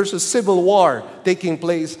God. There's a civil war taking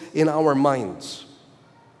place in our minds.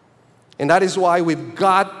 And that is why we've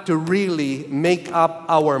got to really make up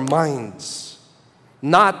our minds.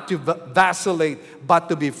 Not to vacillate, but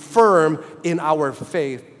to be firm in our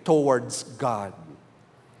faith towards God.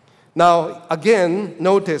 Now, again,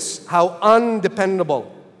 notice how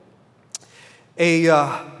undependable a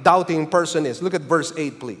doubting person is. Look at verse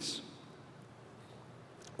 8, please.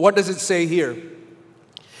 What does it say here?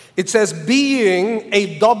 It says, being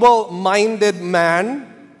a double-minded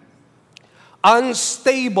man,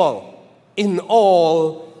 unstable in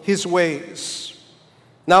all his ways.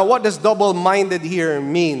 Now, what does double-minded here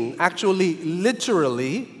mean? Actually,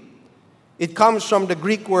 literally, it comes from the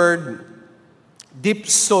Greek word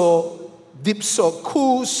dipsokous,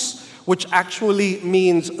 which actually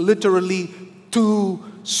means literally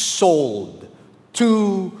two-souled.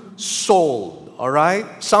 Two-souled, all right?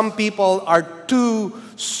 Some people are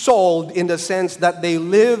two-souled in the sense that they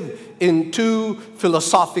live in two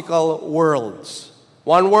philosophical worlds.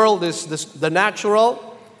 One world is the natural,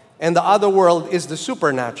 and the other world is the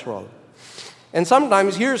supernatural. And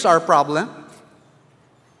sometimes here's our problem.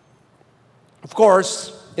 Of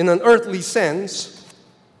course, in an earthly sense,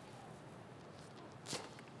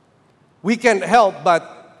 we can't help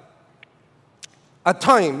but at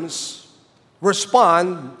times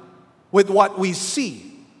respond with what we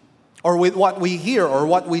see or with what we hear or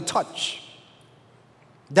what we touch.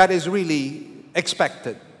 That is really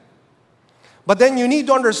expected. But then you need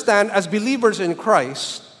to understand, as believers in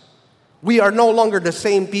Christ, we are no longer the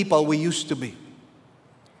same people we used to be.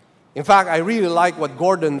 In fact, I really like what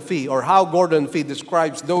Gordon Fee, or how Gordon Fee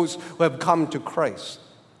describes those who have come to Christ.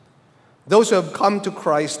 Those who have come to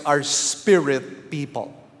Christ are spirit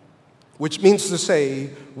people, which means to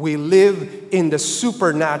say we live in the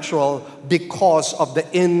supernatural because of the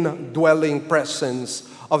indwelling presence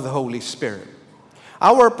of the Holy Spirit.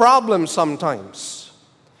 Our problem sometimes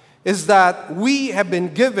is that we have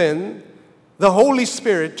been given the Holy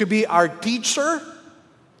Spirit to be our teacher,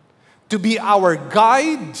 to be our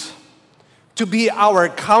guide, to be our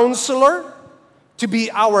counselor, to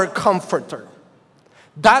be our comforter.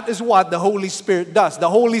 That is what the Holy Spirit does. The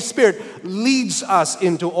Holy Spirit leads us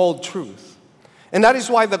into all truth. And that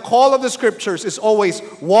is why the call of the Scriptures is always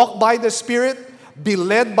walk by the Spirit, be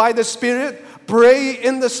led by the Spirit, pray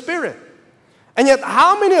in the Spirit. And yet,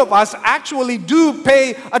 how many of us actually do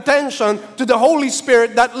pay attention to the Holy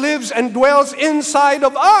Spirit that lives and dwells inside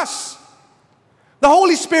of us? The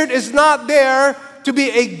Holy Spirit is not there to be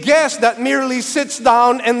a guest that merely sits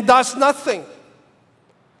down and does nothing.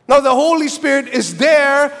 No, the Holy Spirit is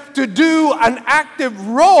there to do an active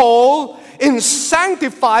role in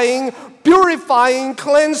sanctifying, purifying,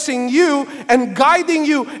 cleansing you, and guiding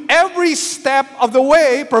you every step of the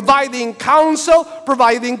way, providing counsel,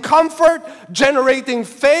 providing comfort, generating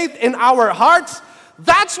faith in our hearts.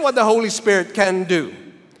 That's what the Holy Spirit can do.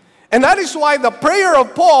 And that is why the prayer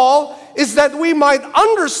of Paul is that we might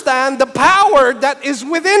understand the power that is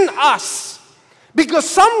within us. Because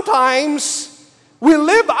sometimes we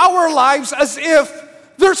live our lives as if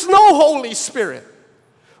there's no Holy Spirit.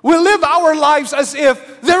 We live our lives as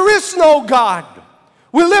if there is no God.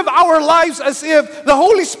 We live our lives as if the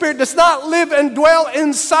Holy Spirit does not live and dwell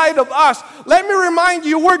inside of us. Let me remind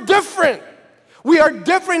you, we're different. We are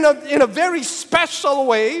different in a very special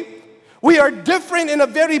way. We are different in a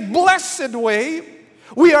very blessed way.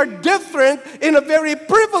 We are different in a very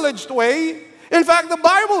privileged way. In fact, the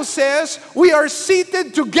Bible says we are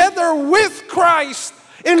seated together with Christ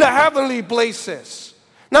in the heavenly places.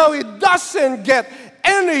 Now, it doesn't get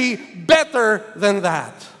any better than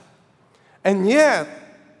that. And yet,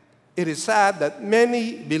 it is sad that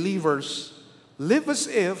many believers live as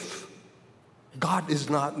if God is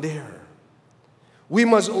not there. We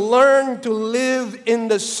must learn to live in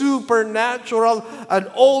the supernatural at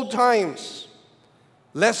all times,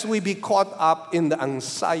 lest we be caught up in the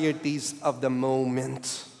anxieties of the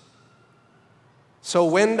moment. So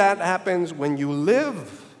when that happens, when you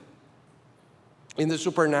live in the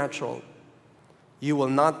supernatural, you will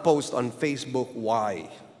not post on Facebook why.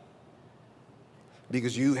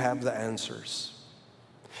 Because you have the answers.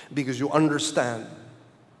 Because you understand.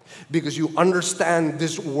 Because you understand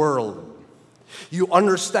this world. You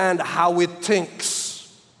understand how it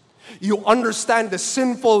thinks. You understand the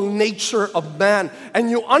sinful nature of man. And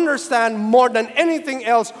you understand more than anything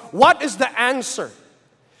else, what is the answer?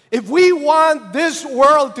 If we want this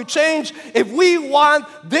world to change, if we want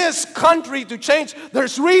this country to change,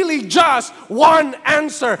 there's really just one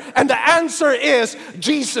answer. And the answer is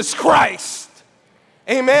Jesus Christ.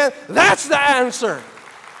 Amen? That's the answer.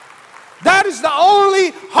 That is the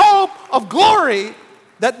only hope of glory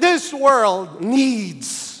that this world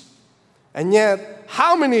needs. And yet,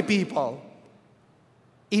 how many people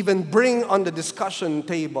even bring on the discussion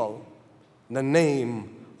table the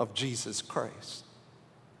name of Jesus Christ?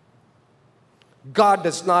 God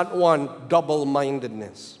does not want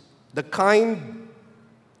double-mindedness, the kind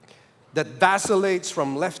that vacillates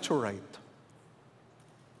from left to right.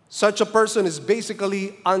 Such a person is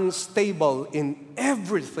basically unstable in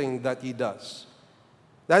everything that he does.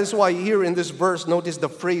 That is why here in this verse, notice the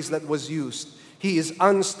phrase that was used. He is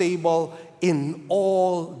unstable in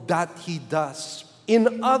all that he does.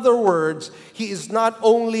 In other words, he is not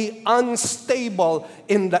only unstable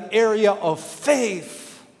in the area of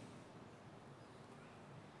faith,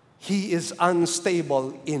 he is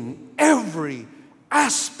unstable in every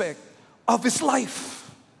aspect of his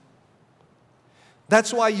life.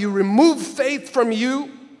 That's why you remove faith from you,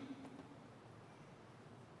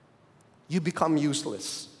 you become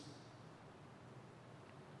useless.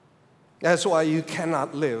 That's why you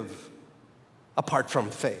cannot live apart from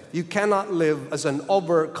faith. You cannot live as an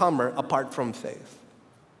overcomer apart from faith.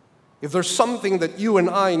 If there's something that you and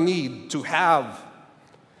I need to have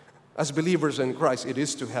as believers in Christ, it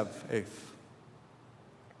is to have faith.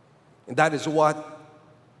 And that is what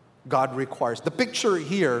God requires. The picture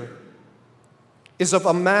here is of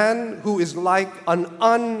a man who is like an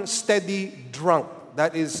unsteady drunk.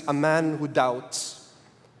 That is a man who doubts.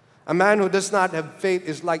 A man who does not have faith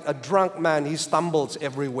is like a drunk man. He stumbles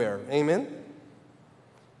everywhere. Amen?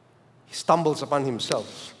 He stumbles upon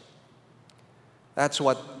himself. That's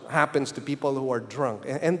what happens to people who are drunk.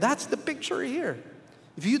 And that's the picture here.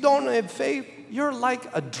 If you don't have faith, you're like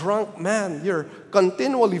a drunk man. You're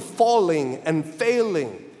continually falling and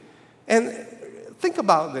failing. And think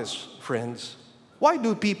about this, friends. Why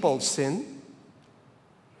do people sin?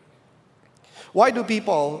 Why do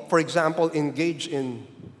people, for example, engage in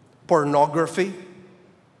pornography?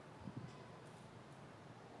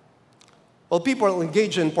 Well, people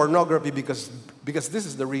engage in pornography because this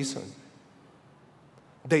is the reason.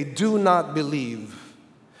 They do not believe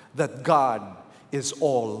that God is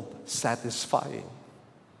all satisfying.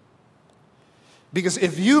 Because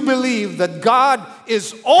if you believe that God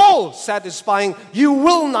is all satisfying, you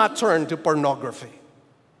will not turn to pornography.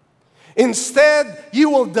 Instead, you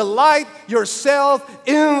will delight yourself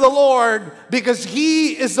in the Lord because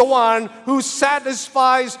He is the one who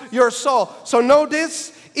satisfies your soul. So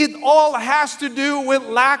notice, it all has to do with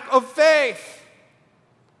lack of faith.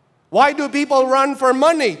 Why do people run for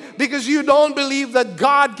money? Because you don't believe that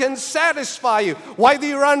God can satisfy you. Why do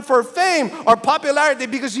you run for fame or popularity?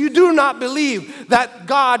 Because you do not believe that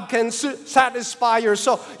God can satisfy your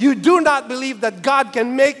soul. You do not believe that God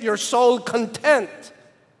can make your soul content.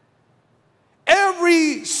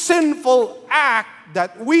 Every sinful act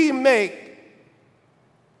that we make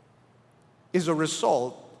is a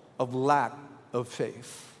result of lack of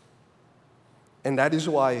faith. And that is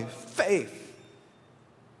why faith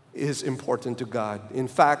is important to God. In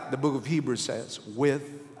fact, the book of Hebrews says,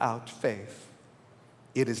 without faith,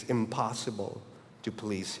 it is impossible to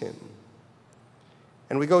please Him.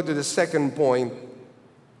 And we go to the second point,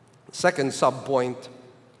 second sub-point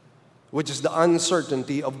which is the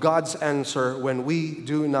uncertainty of God's answer when we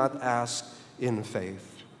do not ask in faith.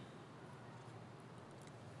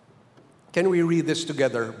 Can we read this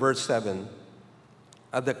together? Verse 7.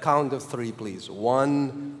 At the count of 3, please.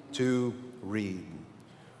 1, 2, read.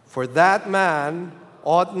 For that man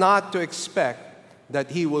ought not to expect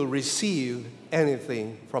that he will receive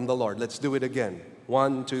anything from the Lord. Let's do it again.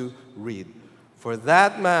 1, 2, read. For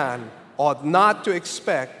that man ought not to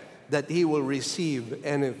expect that he will receive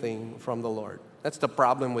anything from the Lord. That's the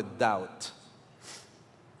problem with doubt.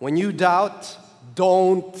 When you doubt,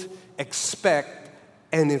 don't expect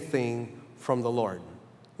anything from the Lord.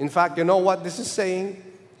 In fact, you know what this is saying?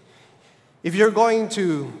 If you're going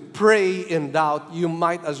to pray in doubt, you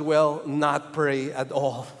might as well not pray at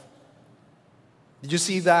all. Did you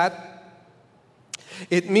see that?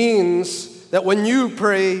 It means that when you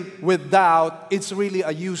pray with doubt, it's really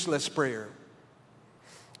a useless prayer.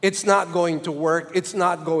 It's not going to work. It's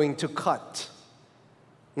not going to cut.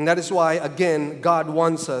 And that is why, again, God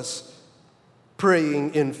wants us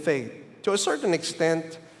praying in faith. To a certain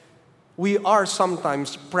extent, we are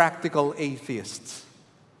sometimes practical atheists.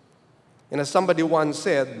 And as somebody once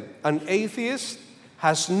said, an atheist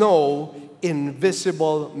has no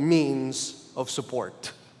invisible means of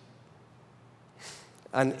support.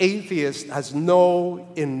 An atheist has no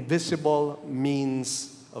invisible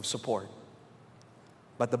means of support.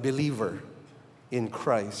 But the believer in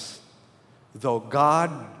Christ, though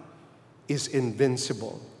God is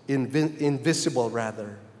invisible, he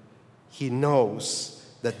knows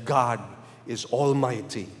that God is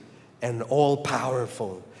almighty and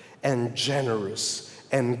all-powerful and generous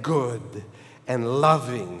and good and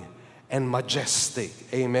loving and majestic.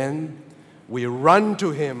 Amen? We run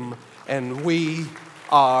to Him and we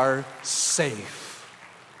are safe.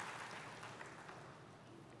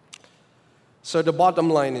 So the bottom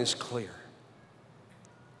line is clear.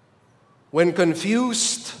 When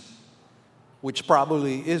confused, which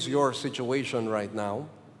probably is your situation right now,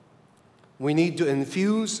 we need to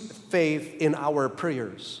infuse faith in our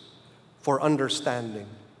prayers for understanding.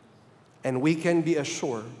 And we can be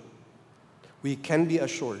assured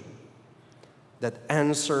that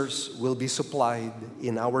answers will be supplied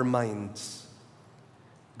in our minds.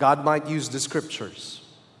 God might use the scriptures.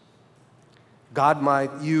 God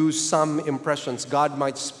might use some impressions. God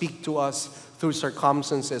might speak to us through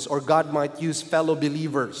circumstances, or God might use fellow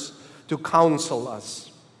believers to counsel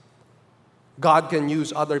us. God can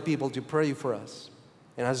use other people to pray for us.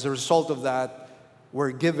 And as a result of that,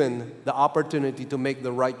 we're given the opportunity to make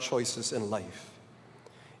the right choices in life.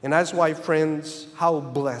 And that's why, friends, how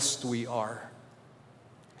blessed we are.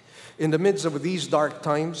 In the midst of these dark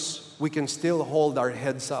times, we can still hold our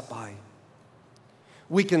heads up high.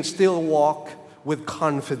 We can still walk with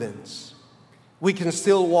confidence. We can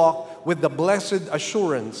still walk with the blessed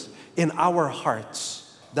assurance in our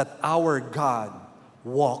hearts that our God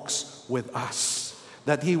walks with us,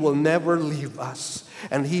 that He will never leave us,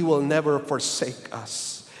 and He will never forsake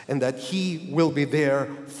us, and that He will be there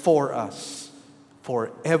for us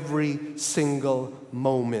for every single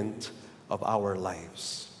moment of our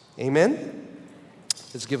lives. Amen?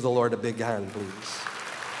 Let's give the Lord a big hand, please.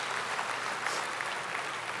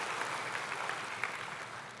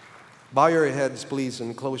 Bow your heads, please,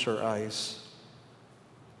 and close your eyes.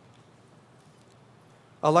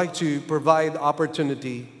 I'd like to provide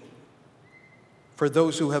opportunity for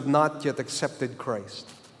those who have not yet accepted Christ.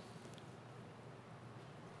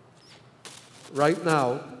 Right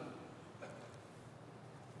now,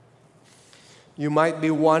 you might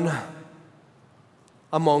be one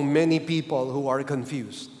among many people who are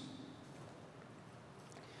confused.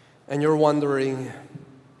 And you're wondering,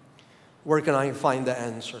 where can I find the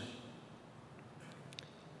answer?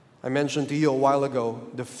 I mentioned to you a while ago,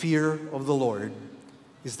 the fear of the Lord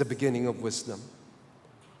is the beginning of wisdom.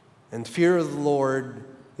 And fear of the Lord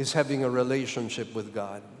is having a relationship with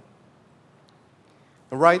God.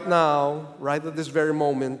 And right now, right at this very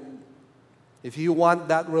moment, if you want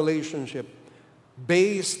that relationship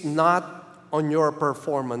based not on your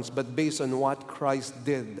performance, but based on what Christ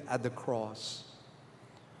did at the cross,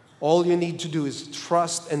 all you need to do is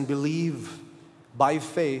trust and believe by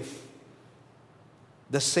faith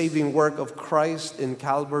the saving work of Christ in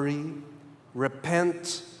Calvary,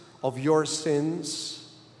 repent of your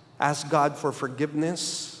sins, ask God for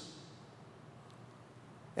forgiveness,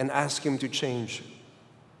 and ask Him to change you.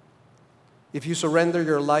 If you surrender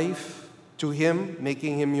your life to Him,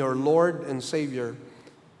 making Him your Lord and Savior,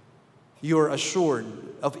 you are assured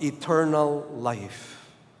of eternal life.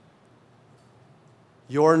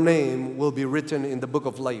 Your name will be written in the book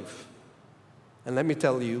of life. And let me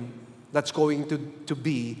tell you, that's going to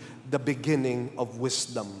be the beginning of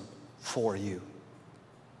wisdom for you.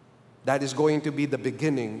 That is going to be the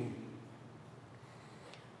beginning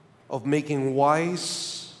of making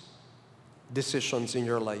wise decisions in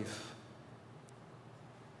your life.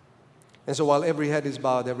 And so while every head is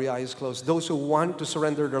bowed, every eye is closed, those who want to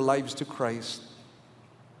surrender their lives to Christ,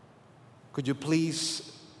 could you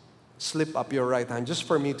please slip up your right hand just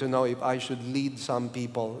for me to know if I should lead some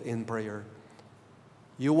people in prayer.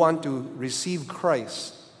 You want to receive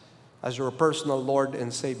Christ as your personal Lord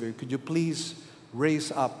and Savior. Could you please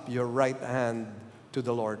raise up your right hand to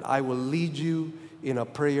the Lord? I will lead you in a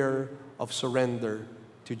prayer of surrender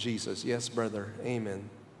to Jesus. Yes, brother. Amen.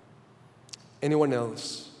 Anyone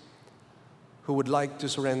else who would like to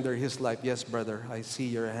surrender his life? Yes, brother. I see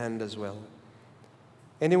your hand as well.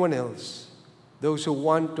 Anyone else? Those who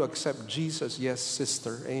want to accept Jesus? Yes,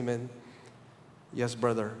 sister. Amen. Yes,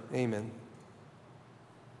 brother. Amen.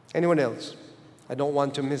 Anyone else? I don't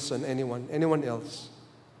want to miss on anyone. Anyone else?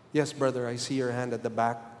 Yes, brother. I see your hand at the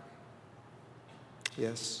back.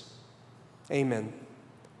 Yes. Amen.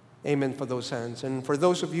 Amen for those hands. And for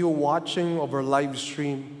those of you watching over live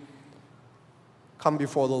stream, come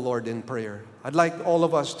before the Lord in prayer. I'd like all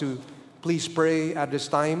of us to please pray at this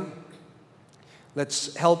time.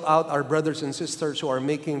 Let's help out our brothers and sisters who are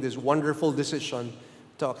making this wonderful decision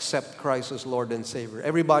to accept Christ as Lord and Savior.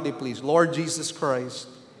 Everybody, please. Lord Jesus Christ,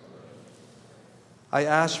 I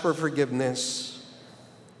ask for forgiveness.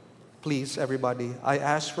 Please, everybody, I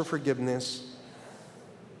ask for forgiveness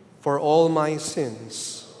for all my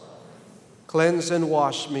sins. Cleanse and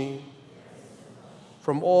wash me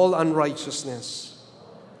from all unrighteousness.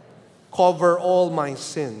 Cover all my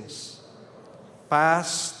sins,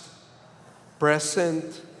 past,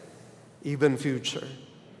 present, even future.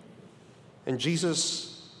 And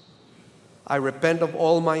Jesus, I repent of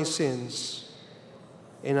all my sins,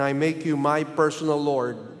 and I make you my personal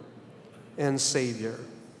Lord and Savior.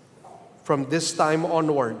 From this time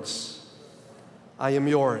onwards, I am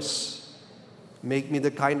yours. Make me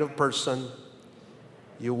the kind of person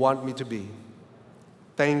you want me to be.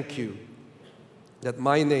 Thank you that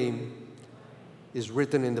my name is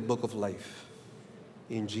written in the book of life.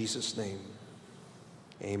 In Jesus' name,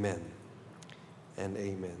 amen and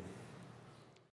amen.